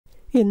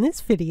In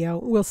this video,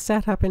 we'll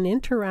set up an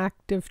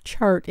interactive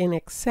chart in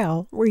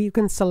Excel where you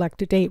can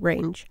select a date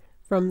range.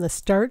 From the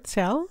Start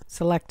cell,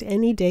 select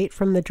any date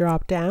from the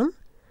drop-down,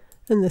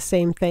 and the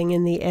same thing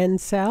in the End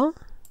cell,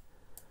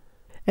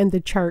 and the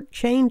chart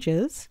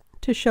changes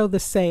to show the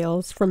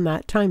sales from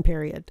that time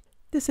period.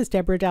 This is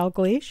Deborah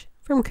Dalgleish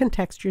from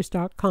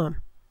Contextures.com.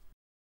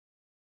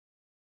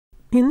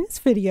 In this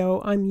video,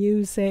 I'm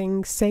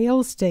using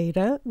sales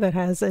data that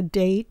has a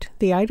date,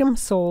 the item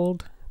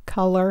sold,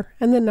 color,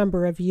 and the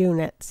number of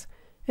units.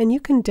 And you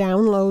can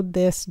download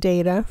this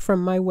data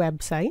from my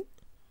website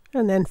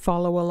and then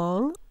follow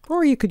along,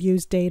 or you could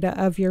use data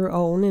of your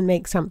own and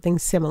make something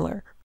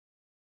similar.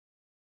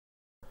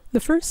 The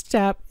first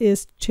step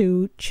is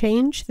to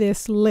change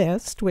this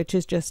list, which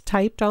is just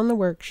typed on the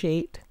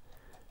worksheet,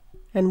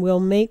 and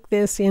we'll make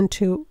this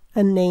into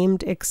a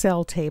named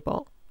Excel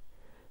table.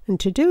 And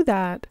to do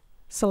that,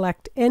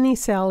 select any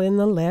cell in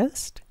the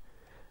list,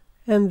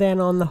 and then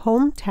on the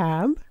Home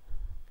tab,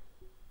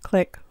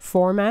 click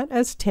Format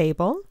as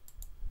Table,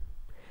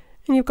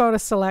 and you've got a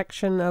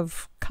selection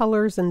of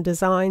colors and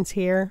designs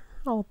here.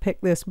 I'll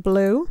pick this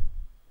blue.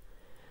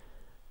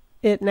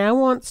 It now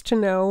wants to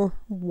know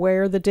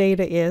where the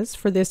data is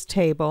for this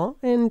table,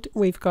 and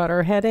we've got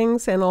our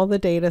headings and all the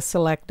data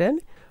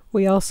selected.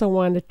 We also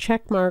want a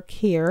check mark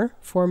here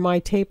for My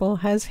Table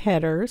Has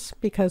Headers,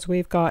 because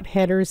we've got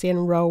headers in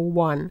row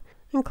 1,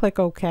 and click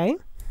OK.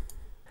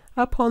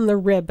 Up on the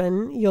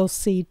ribbon, you'll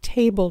see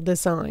Table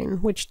Design,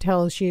 which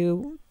tells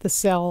you the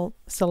cell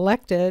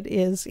selected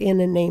is in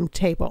a named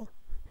table.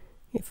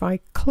 If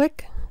I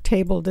click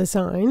Table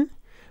Design,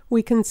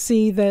 we can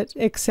see that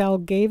Excel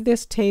gave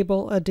this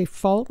table a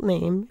default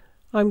name.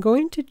 I'm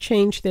going to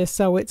change this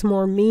so it's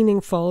more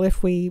meaningful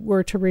if we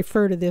were to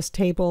refer to this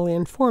table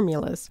in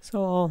formulas.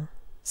 So I'll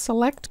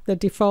select the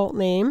default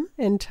name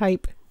and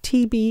type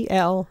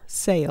TBL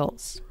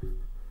Sales.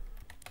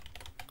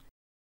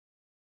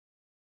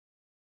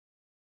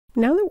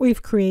 Now that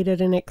we've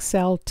created an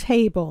Excel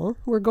table,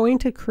 we're going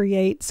to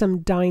create some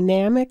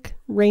dynamic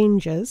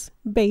ranges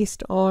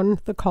based on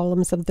the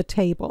columns of the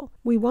table.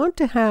 We want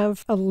to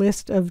have a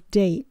list of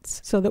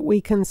dates so that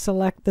we can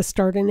select the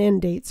start and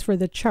end dates for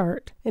the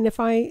chart. And if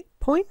I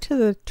point to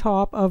the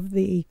top of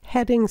the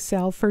heading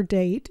cell for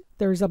date,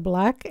 there's a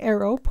black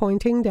arrow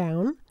pointing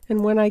down,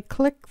 and when I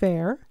click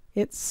there,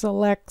 it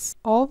selects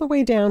all the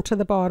way down to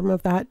the bottom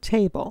of that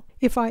table.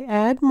 If I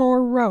add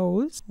more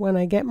rows, when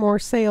I get more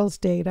sales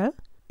data,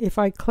 if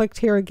I clicked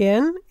here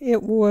again,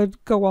 it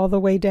would go all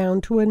the way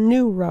down to a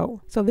new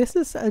row. So this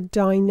is a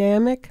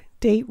dynamic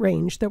date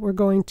range that we're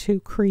going to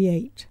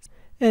create.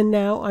 And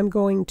now I'm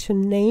going to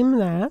name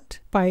that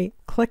by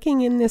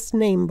clicking in this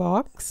name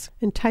box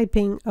and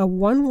typing a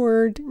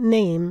one-word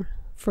name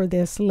for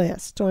this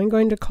list. So I'm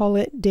going to call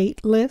it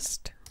Date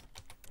List.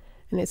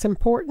 And it's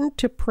important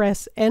to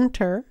press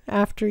Enter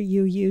after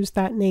you use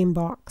that name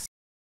box.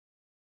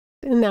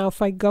 And now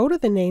if I go to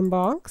the name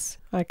box,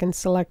 I can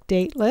select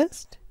Date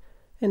List,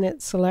 and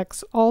it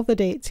selects all the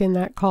dates in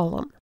that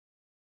column.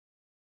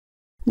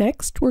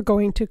 Next, we're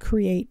going to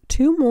create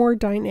two more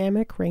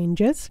dynamic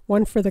ranges,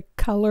 one for the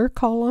color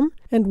column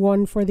and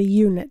one for the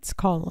units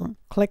column.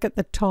 Click at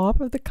the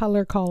top of the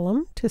color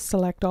column to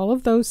select all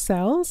of those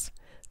cells,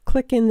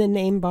 click in the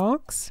name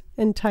box,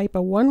 and type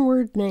a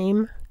one-word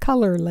name,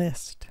 Color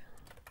List.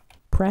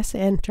 Press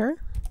Enter,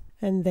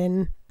 and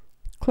then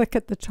click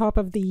at the top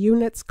of the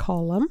units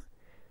column,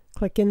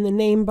 click in the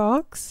name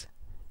box,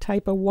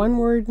 type a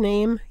one-word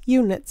name,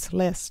 Units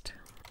List.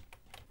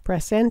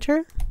 Press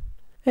Enter,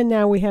 and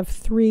now we have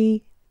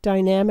three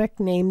dynamic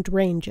named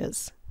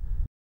ranges.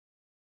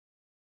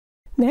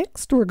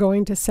 Next, we're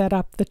going to set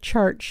up the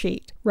chart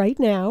sheet. Right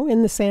now,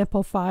 in the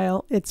sample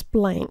file, it's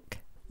blank.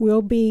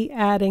 We'll be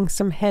adding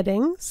some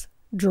headings,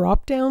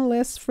 drop-down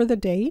lists for the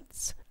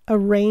dates, a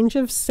range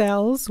of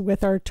cells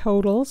with our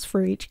totals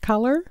for each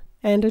color,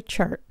 and a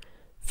chart.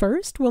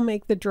 First, we'll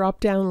make the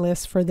drop-down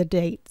list for the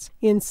dates.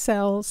 In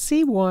cell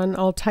C1,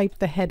 I'll type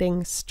the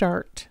heading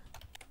Start.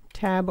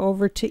 Tab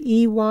over to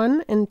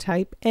E1 and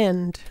type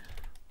End.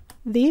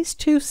 These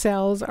two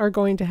cells are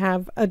going to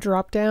have a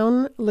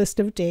drop-down list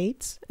of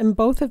dates, and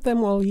both of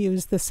them will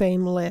use the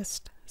same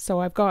list. So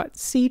I've got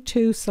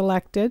C2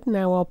 selected.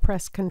 Now I'll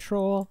press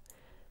Control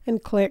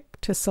and click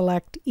to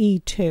select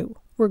E2.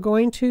 We're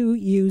going to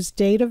use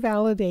data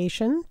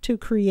validation to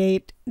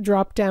create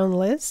drop-down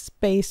lists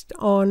based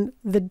on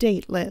the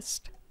date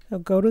list. So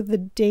go to the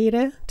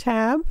Data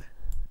tab,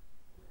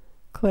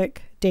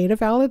 click Data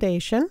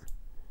Validation,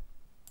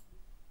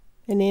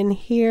 and in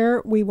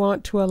here we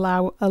want to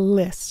allow a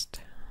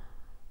list.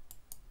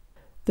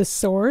 The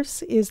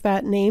source is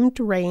that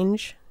named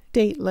range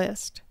date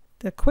list.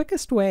 The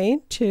quickest way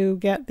to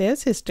get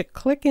this is to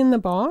click in the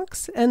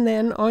box and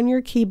then on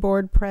your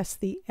keyboard press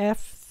the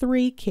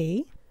F3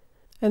 key,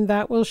 and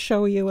that will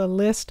show you a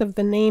list of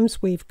the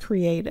names we've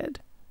created.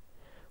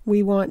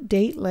 We want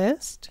date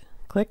list,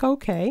 click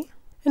OK,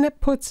 and it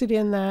puts it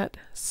in that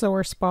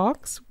source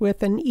box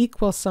with an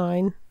equal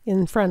sign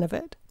in front of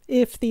it.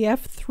 If the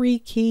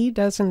F3 key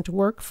doesn't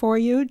work for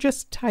you,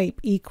 just type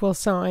equal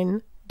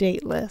sign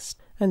date list.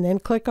 and then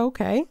click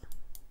OK.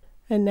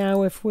 And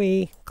now if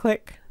we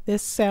click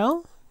this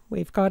cell,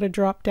 we've got a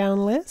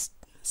drop-down list.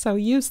 So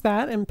use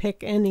that and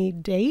pick any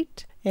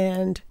date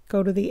and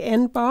go to the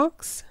end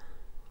box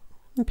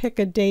and pick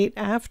a date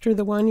after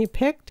the one you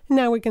picked.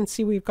 Now we can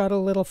see we've got a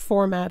little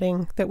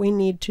formatting that we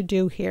need to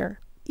do here.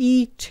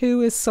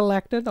 E2 is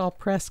selected. I'll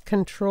press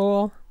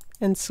Control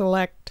and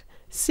select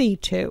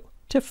C2.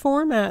 To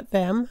format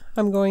them,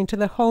 I'm going to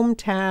the Home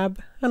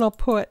tab and I'll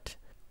put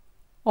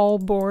all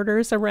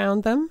borders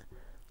around them.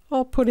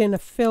 I'll put in a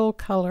fill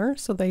color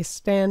so they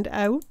stand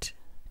out.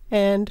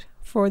 And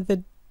for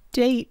the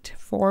date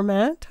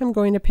format, I'm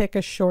going to pick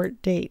a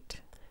short date.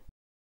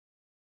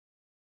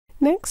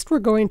 Next, we're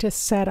going to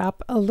set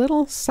up a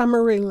little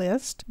summary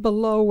list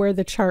below where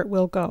the chart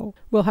will go.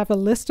 We'll have a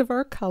list of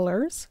our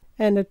colors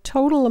and a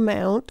total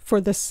amount for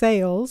the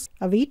sales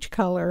of each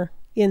color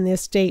in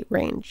this date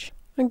range.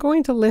 I'm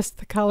going to list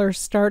the colors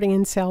starting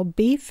in cell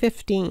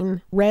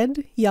B15,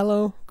 red,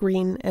 yellow,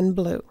 green, and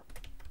blue.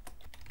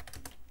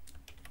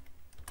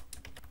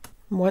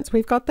 Once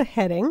we've got the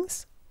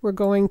headings, we're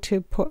going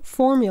to put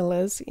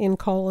formulas in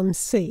column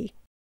C.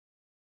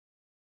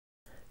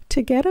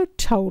 To get a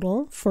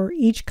total for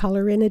each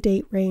color in a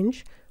date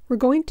range, we're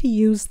going to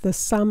use the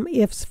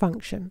SUMIFS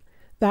function.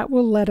 That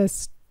will let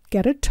us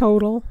get a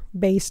total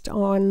based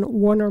on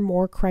one or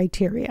more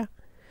criteria.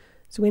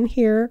 So in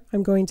here,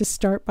 I'm going to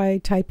start by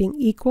typing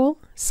equal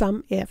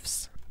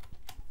SUMIFS.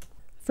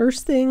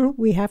 First thing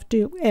we have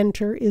to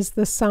enter is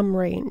the sum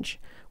range.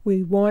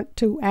 We want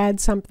to add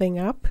something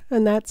up,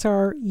 and that's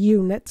our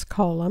units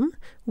column,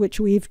 which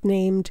we've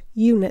named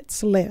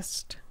units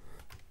list.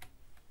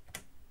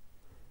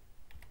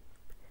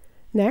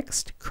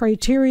 Next,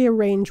 criteria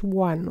range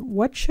 1.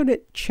 What should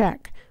it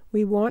check?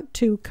 We want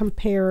to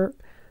compare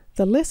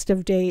the list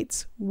of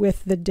dates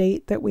with the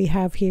date that we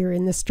have here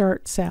in the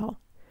start cell.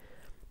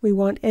 We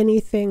want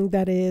anything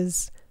that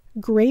is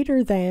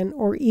greater than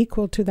or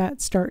equal to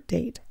that start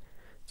date.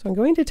 So I'm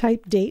going to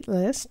type date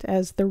list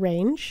as the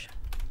range,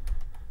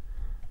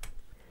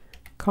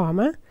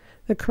 comma.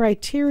 The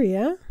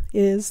criteria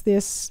is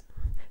this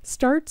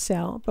start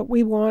cell, but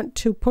we want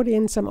to put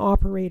in some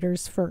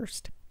operators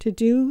first. To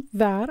do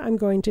that, I'm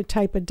going to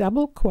type a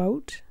double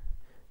quote,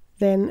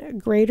 then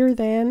greater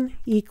than,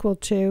 equal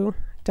to,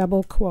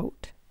 double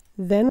quote,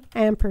 then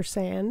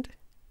ampersand,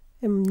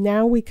 and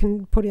now we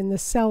can put in the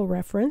cell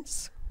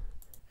reference,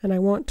 and I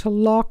want to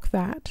lock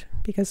that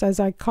because as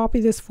I copy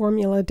this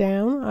formula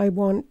down, I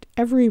want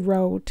every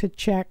row to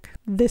check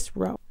this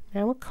row.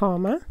 Now a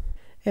comma,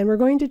 and we're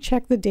going to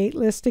check the date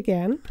list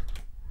again,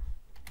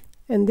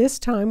 and this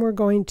time we're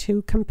going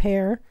to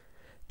compare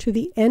to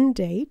the end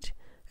date,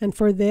 and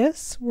for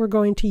this we're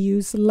going to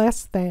use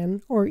less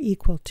than or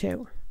equal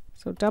to.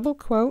 So double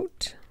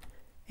quote,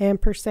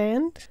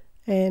 ampersand,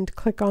 and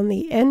click on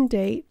the end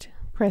date,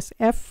 press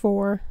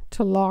F4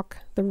 to lock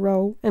the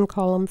row and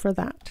column for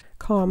that,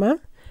 comma,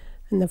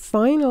 and the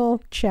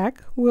final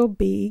check will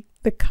be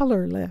the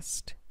color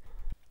list,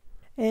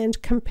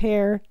 and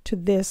compare to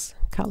this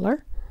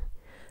color.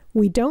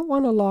 We don't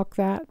want to lock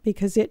that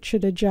because it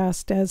should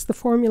adjust as the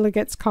formula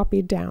gets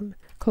copied down.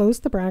 Close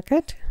the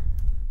bracket,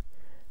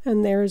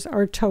 and there's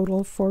our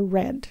total for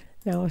red.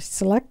 Now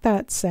select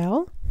that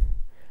cell,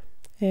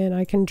 and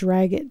I can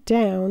drag it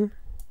down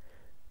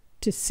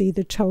to see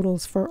the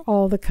totals for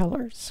all the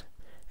colors.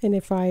 And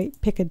if I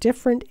pick a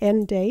different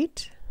end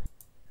date,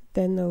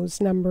 then those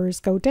numbers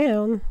go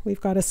down.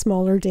 We've got a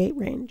smaller date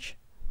range.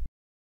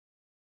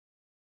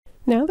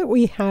 Now that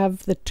we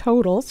have the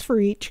totals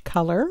for each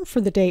color for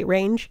the date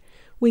range,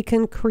 we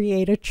can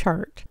create a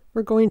chart.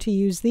 We're going to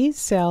use these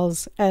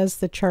cells as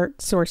the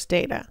chart source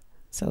data.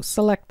 So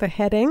select the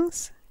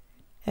headings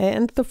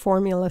and the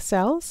formula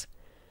cells,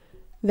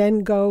 then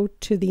go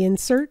to the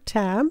Insert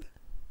tab.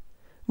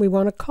 We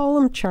want a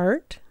column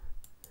chart,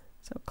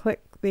 so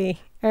click the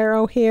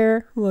arrow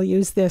here. We'll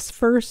use this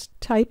first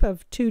type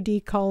of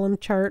 2D column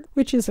chart,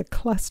 which is a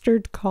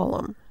clustered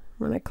column.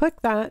 When I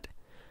click that,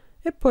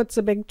 it puts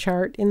a big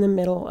chart in the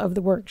middle of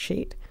the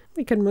worksheet.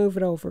 We can move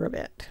it over a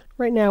bit.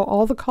 Right now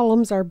all the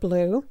columns are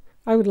blue.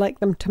 I would like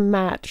them to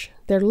match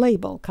their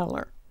label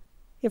color.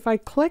 If I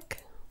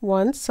click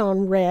once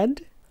on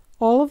red,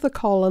 all of the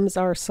columns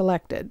are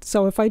selected.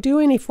 So if I do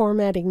any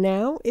formatting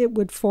now, it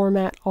would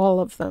format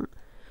all of them.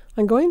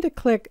 I'm going to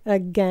click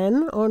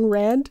again on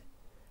red,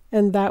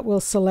 and that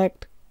will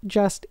select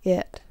just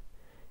it.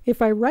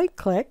 If I right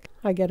click,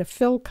 I get a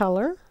fill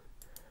color,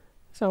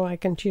 so I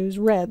can choose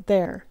red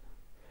there.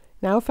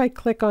 Now if I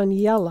click on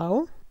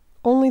yellow,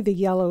 only the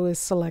yellow is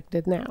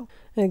selected now.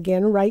 And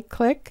again, right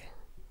click,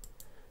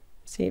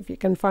 see if you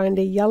can find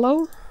a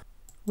yellow,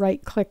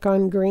 right click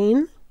on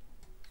green,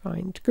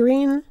 find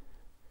green,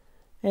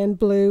 and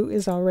blue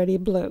is already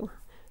blue.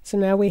 So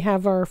now we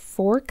have our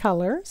 4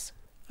 colors.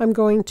 I'm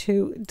going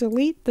to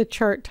delete the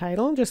chart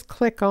title, just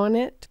click on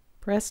it,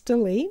 press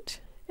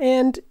delete,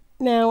 and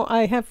now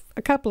I have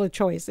a couple of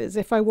choices.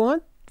 If I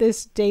want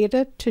this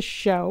data to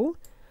show,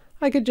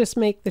 I could just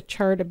make the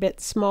chart a bit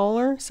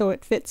smaller so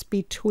it fits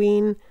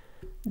between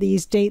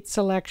these date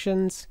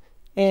selections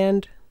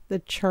and the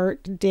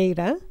chart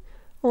data.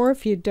 Or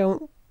if you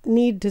don't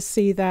need to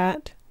see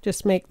that,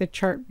 just make the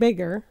chart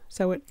bigger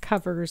so it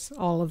covers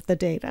all of the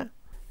data.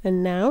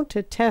 And now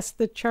to test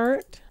the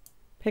chart,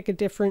 pick a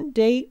different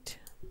date,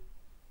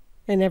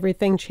 and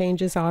everything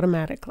changes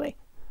automatically.